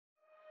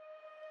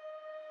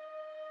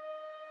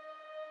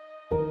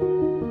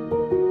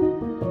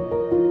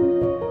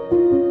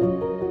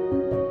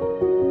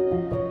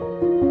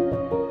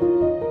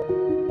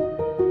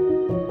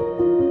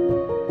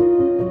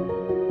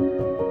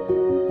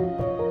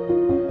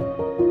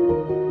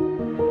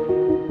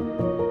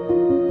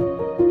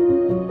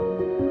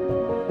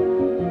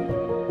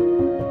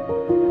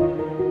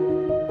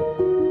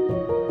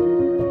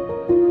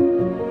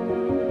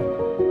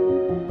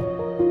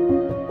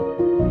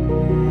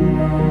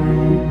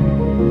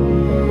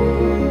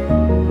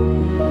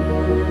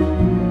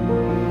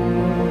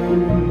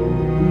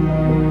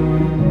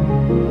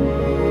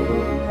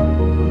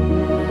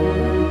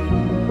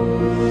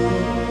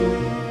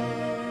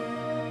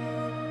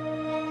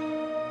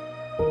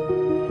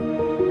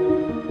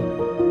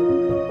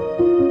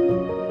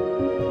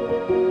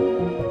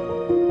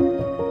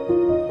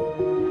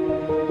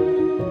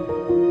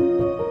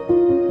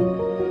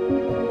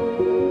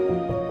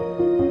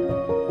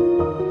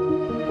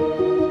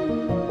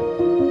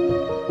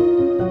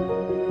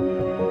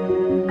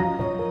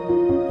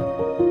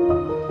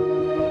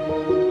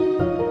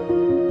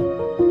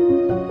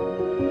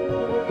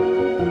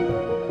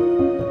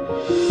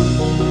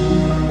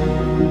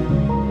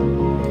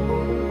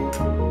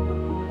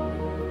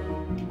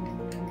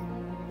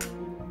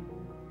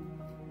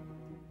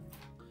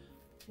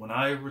When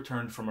I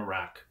returned from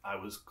Iraq, I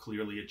was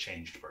clearly a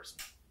changed person.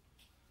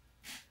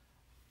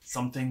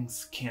 Some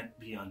things can't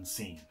be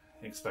unseen,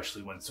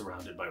 especially when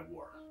surrounded by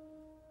war.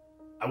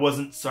 I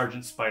wasn't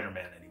Sergeant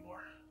Spider-Man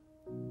anymore.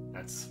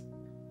 That's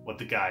what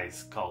the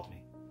guys called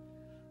me.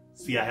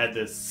 See, I had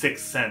this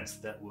sixth sense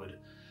that would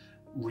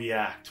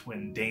react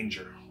when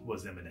danger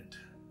was imminent.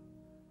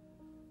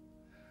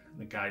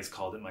 The guys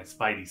called it my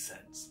Spidey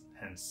sense,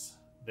 hence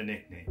the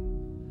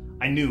nickname.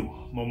 I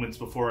knew moments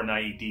before an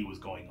IED was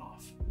going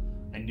off.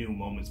 I knew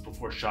moments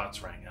before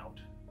shots rang out.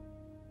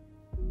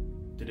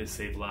 Did it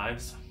save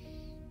lives?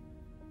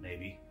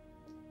 Maybe.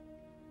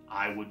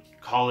 I would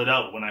call it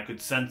out when I could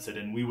sense it,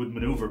 and we would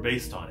maneuver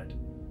based on it.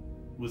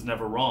 It was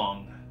never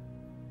wrong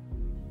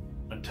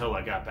until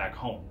I got back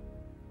home,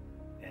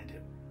 and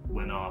it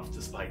went off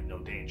despite no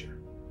danger.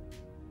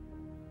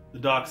 The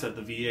docs at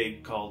the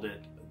VA called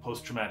it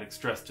post-traumatic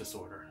stress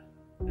disorder,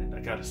 and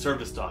I got a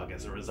service dog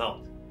as a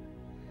result.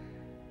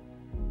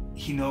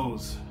 He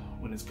knows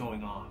when it's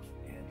going off,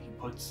 and he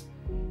puts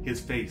his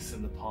face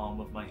in the palm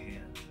of my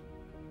hand.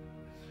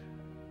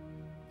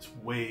 This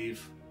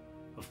wave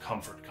of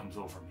comfort comes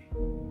over me.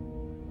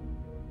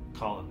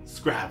 Call him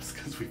Scraps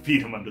because we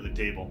feed him under the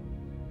table.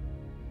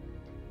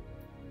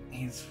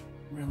 He's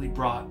really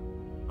brought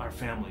our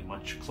family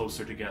much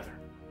closer together.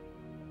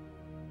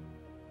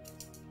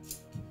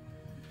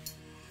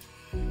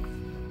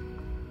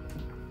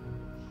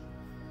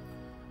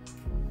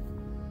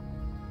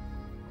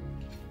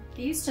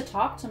 I used to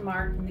talk to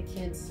Marc and the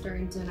kids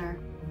during dinner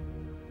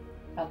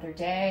about their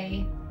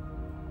day,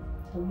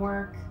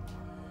 homework,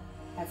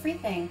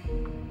 everything,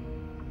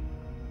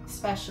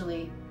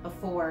 especially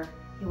before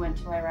he went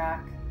to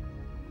Iraq.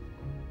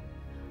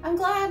 I'm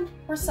glad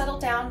we're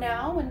settled down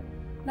now and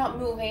not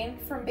moving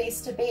from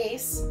base to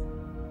base.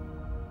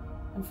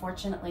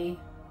 Unfortunately,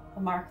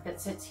 the Marc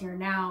that sits here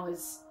now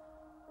is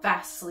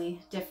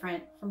vastly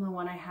different from the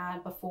one I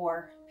had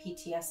before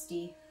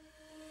PTSD.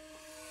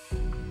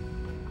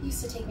 He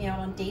used to take me out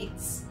on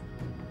dates.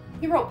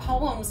 He wrote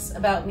poems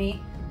about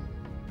me.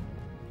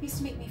 He used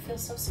to make me feel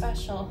so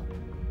special.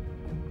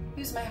 He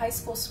was my high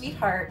school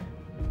sweetheart.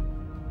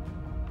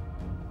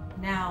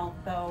 Now,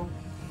 though,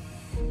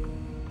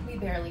 we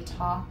barely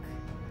talk.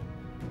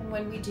 And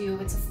when we do,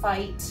 it's a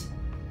fight.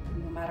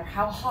 No matter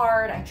how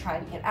hard I try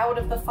to get out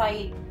of the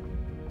fight,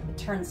 it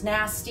turns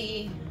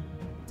nasty.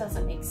 It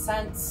doesn't make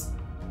sense.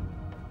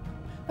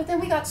 But then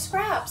we got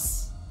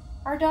Scraps,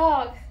 our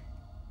dog.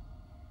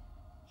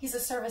 He's a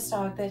service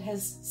dog that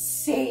has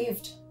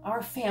saved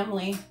our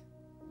family.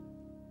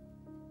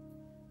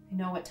 I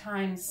know at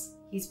times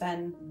he's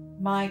been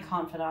my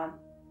confidant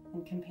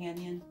and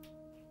companion.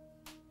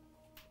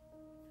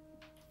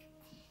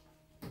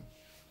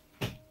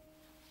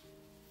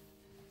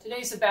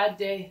 Today's a bad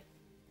day.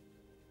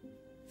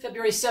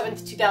 February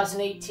 7th,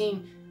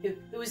 2018. It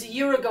was a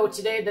year ago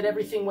today that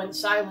everything went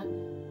silent.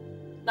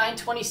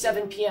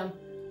 9:27 p.m.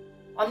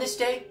 On this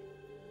day,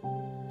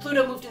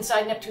 Pluto moved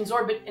inside Neptune's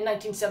orbit in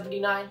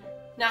 1979.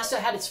 NASA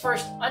had its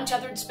first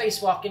untethered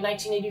spacewalk in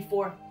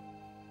 1984.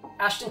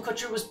 Ashton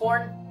Kutcher was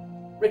born.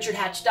 Richard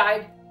Hatch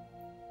died.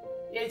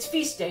 It's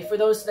feast day for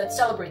those that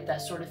celebrate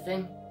that sort of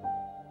thing.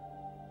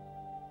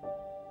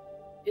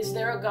 Is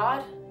there a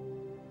God?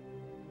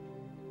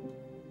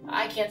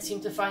 I can't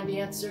seem to find the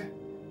answer,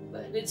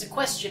 but it's a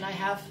question I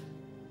have.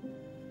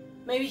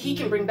 Maybe he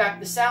can bring back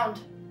the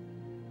sound.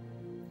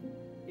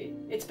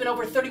 It's been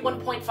over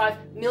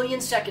 31.5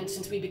 million seconds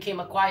since we became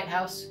a quiet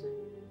house.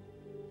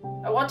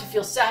 I want to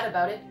feel sad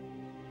about it.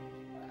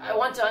 I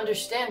want to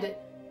understand it.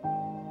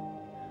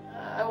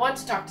 I want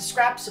to talk to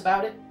Scraps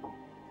about it.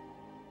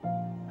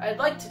 I'd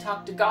like to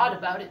talk to God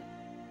about it.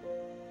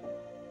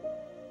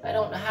 I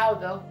don't know how,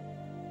 though.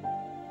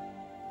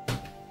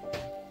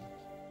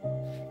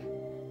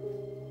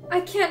 I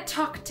can't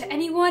talk to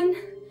anyone.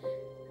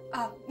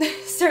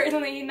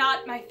 Certainly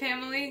not my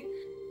family.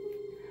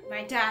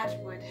 My dad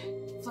would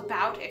flip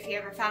out if he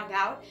ever found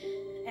out.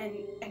 And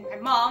my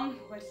mom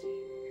would,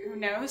 who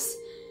knows,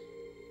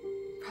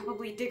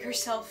 probably dig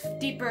herself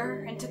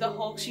deeper into the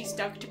hole she's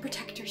dug to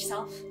protect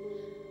herself.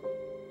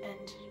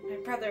 And my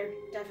brother,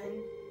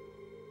 Devyn,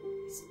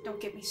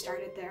 don't get me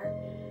started there.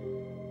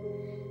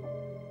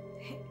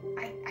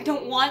 I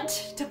don't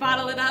want to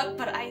bottle it up,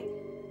 but I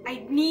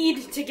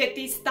need to get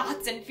these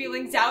thoughts and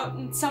feelings out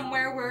in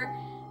somewhere where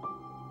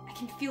I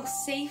can feel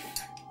safe.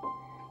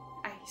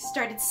 I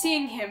started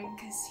seeing him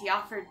because he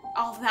offered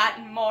all that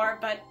and more,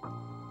 but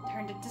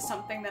turned into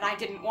something that I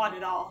didn't want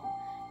at all.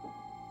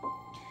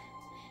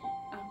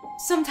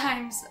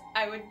 Sometimes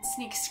I would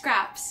sneak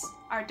Scraps,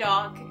 our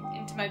dog,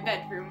 into my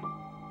bedroom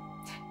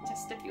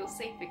just to feel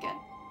safe again.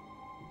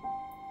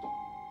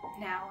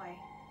 Now I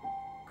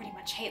pretty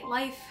much hate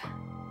life,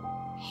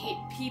 hate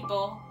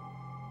people,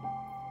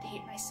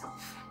 hate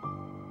myself.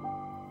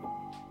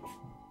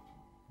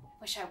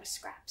 Wish I was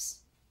Scraps.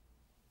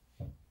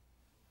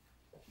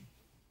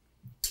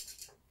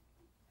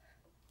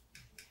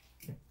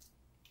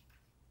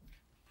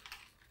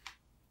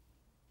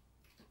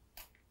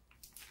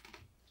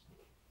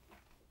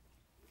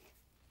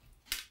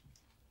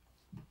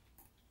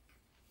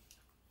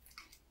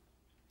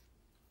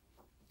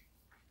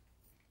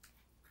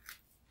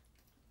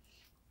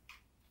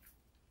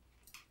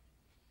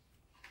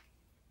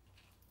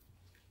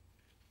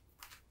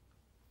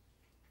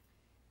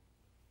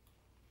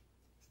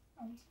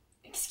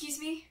 Excuse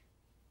me?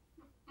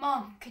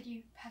 Mom, could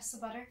you pass the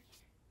butter?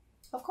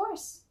 Of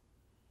course.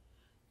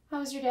 How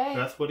was your day?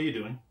 Beth, what are you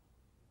doing?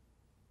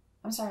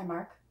 I'm sorry,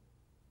 Marc.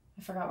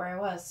 I forgot where I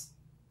was.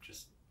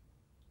 Just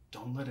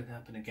don't let it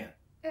happen again.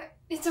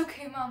 It's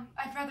okay, Mom.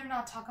 I'd rather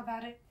not talk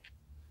about it.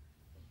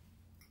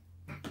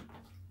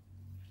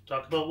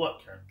 Talk about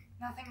what, Karen?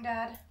 Nothing,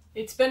 Dad.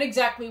 It's been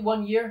exactly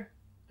 1 year.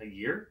 A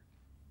year?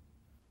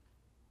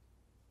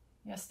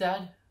 Yes,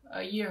 Dad.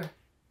 A year.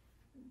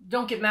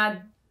 Don't get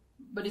mad,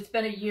 but it's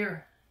been a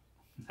year.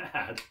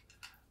 Mad?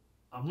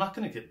 I'm not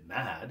gonna get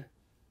mad.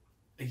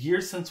 A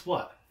year since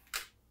what?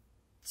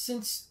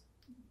 Since,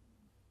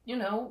 you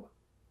know...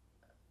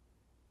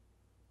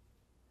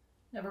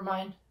 Never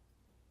mind.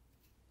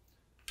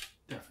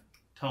 Devyn,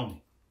 tell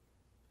me.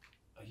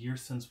 A year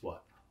since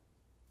what?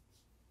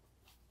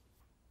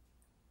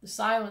 The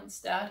silence,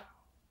 Dad.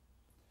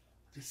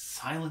 This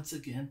silence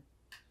again?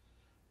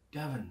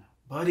 Devyn,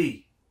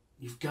 buddy,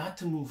 you've got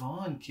to move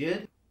on,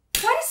 kid.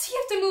 Why does he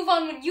have to move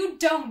on when you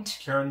don't?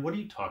 Karen, what are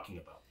you talking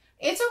about?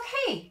 It's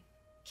okay,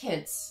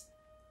 kids.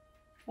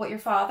 What your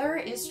father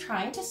is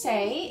trying to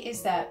say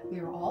is that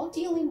we're all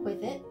dealing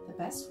with it the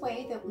best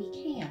way that we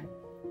can.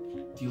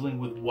 Dealing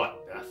with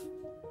what, Beth?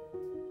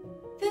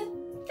 The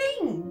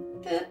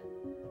thing. The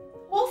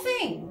whole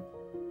thing.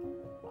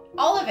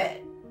 All of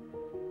it.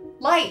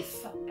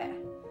 Life.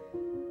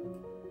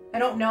 I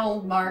don't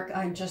know, Marc.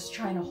 I'm just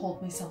trying to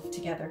hold myself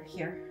together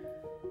here.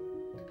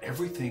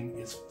 Everything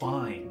is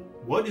fine.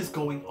 What is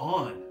going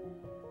on?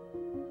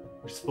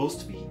 We're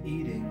supposed to be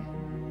eating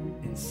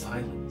in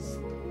silence.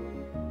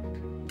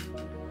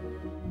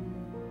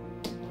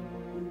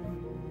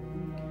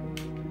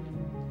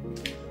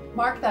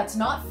 Marc, that's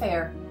not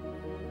fair.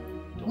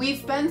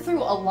 We've been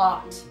through a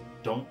lot.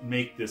 Don't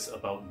make this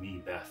about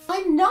me, Beth.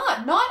 I'm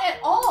not at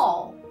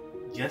all.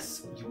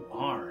 Yes, you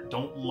are.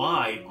 Don't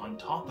lie on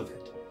top of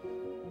it.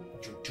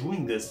 You're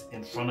doing this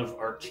in front of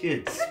our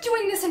kids. You're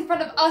doing this in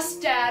front of us,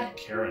 Dad.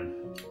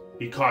 Karen,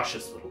 be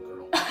cautious, little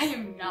girl. I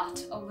am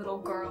not a little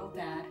girl,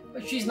 Dad.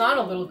 But she's not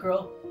a little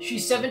girl.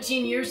 She's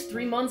 17 years,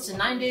 3 months, and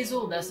 9 days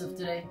old as of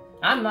today.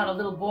 I'm not a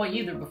little boy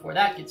either before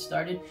that gets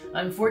started.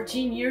 I'm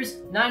 14 years,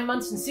 9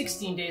 months, and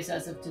 16 days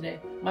as of today.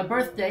 My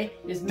birthday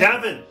is...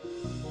 Devyn!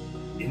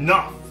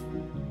 Enough!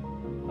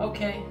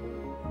 Okay.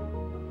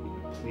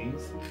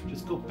 Please,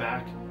 just go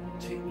back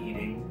to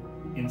eating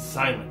in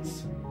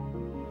silence.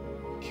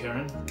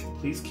 Karen,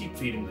 please keep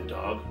feeding the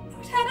dog.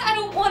 Dad, I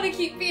don't want to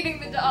keep feeding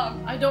the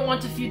dog. I don't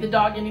want to feed the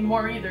dog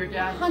anymore either,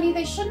 Dad. Honey,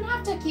 they shouldn't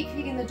have to keep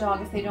feeding the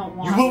dog if they don't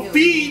want You to. will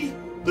feed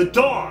the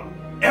dog!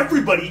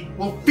 Everybody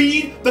will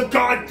feed the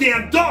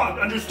goddamn dog,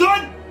 understood?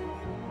 I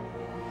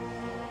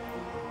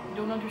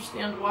don't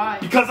understand why.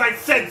 Because I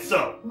said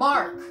so!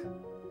 Marc!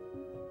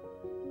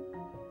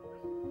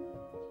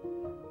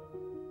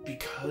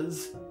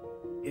 Because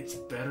it's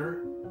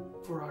better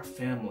for our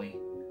family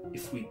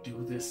if we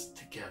do this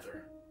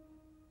together.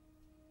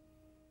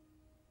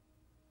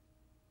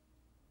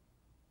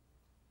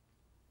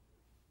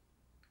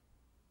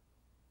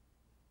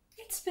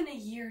 It's been a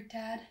year,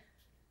 Dad.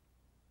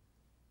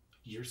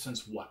 Year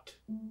since what?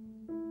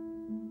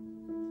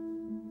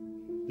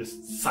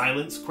 This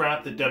silence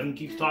crap that Devyn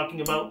keeps talking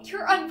about?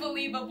 You're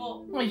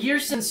unbelievable. A year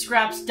since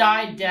Scraps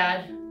died,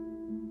 Dad.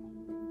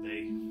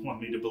 They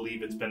want me to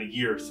believe it's been a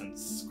year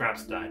since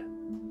Scraps died.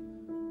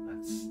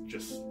 That's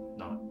just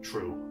not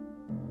true.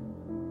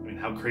 I mean,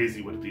 how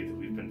crazy would it be that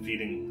we've been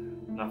feeding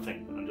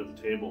nothing under the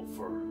table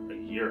for a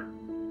year?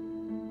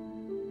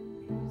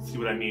 See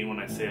what I mean when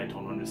I say I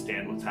don't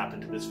understand what's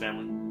happened to this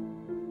family?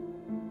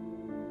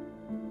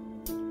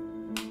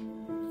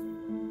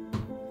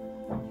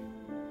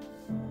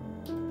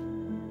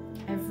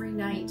 Every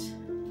night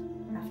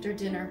after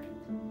dinner,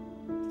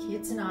 the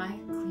kids and I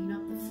clean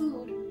up the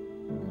food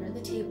under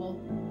the table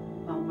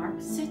while Marc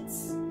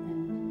sits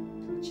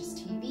and watches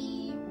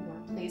TV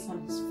or plays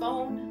on his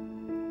phone.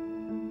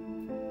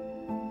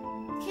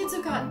 The kids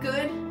have gotten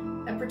good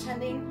at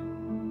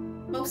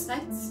pretending most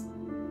nights.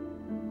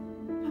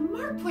 But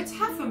Marc puts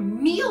half a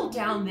meal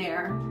down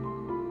there.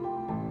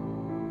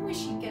 I wish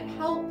he'd get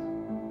help.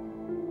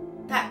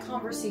 That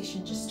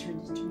conversation just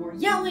turns into more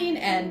yelling,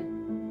 and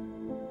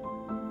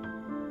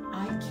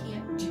I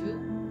can't do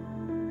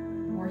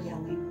more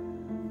yelling.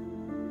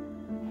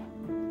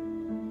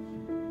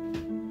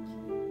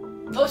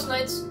 Most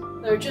nights,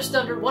 there are just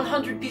under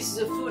 100 pieces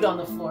of food on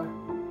the floor.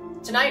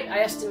 Tonight, I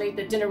estimate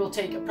that dinner will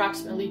take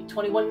approximately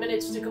 21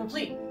 minutes to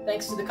complete,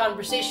 thanks to the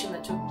conversation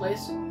that took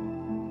place.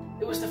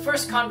 It was the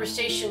first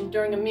conversation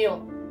during a meal,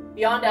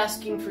 beyond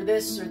asking for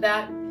this or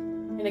that,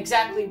 in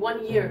exactly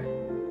 1 year.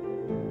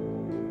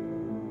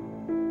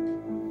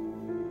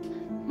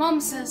 Mom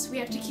says we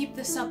have to keep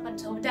this up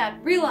until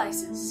Dad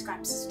realizes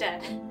Scraps is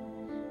dead.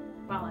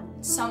 While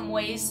in some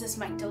ways this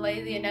might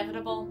delay the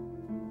inevitable,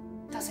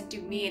 it doesn't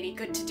do me any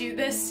good to do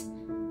this.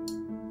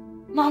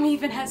 Mom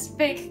even has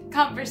fake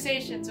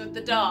conversations with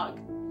the dog.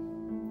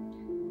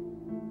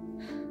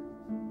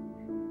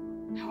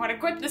 I want to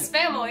quit this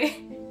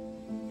family.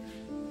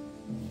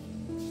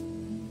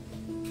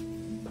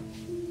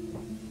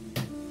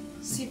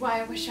 See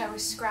why I wish I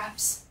was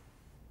Scraps.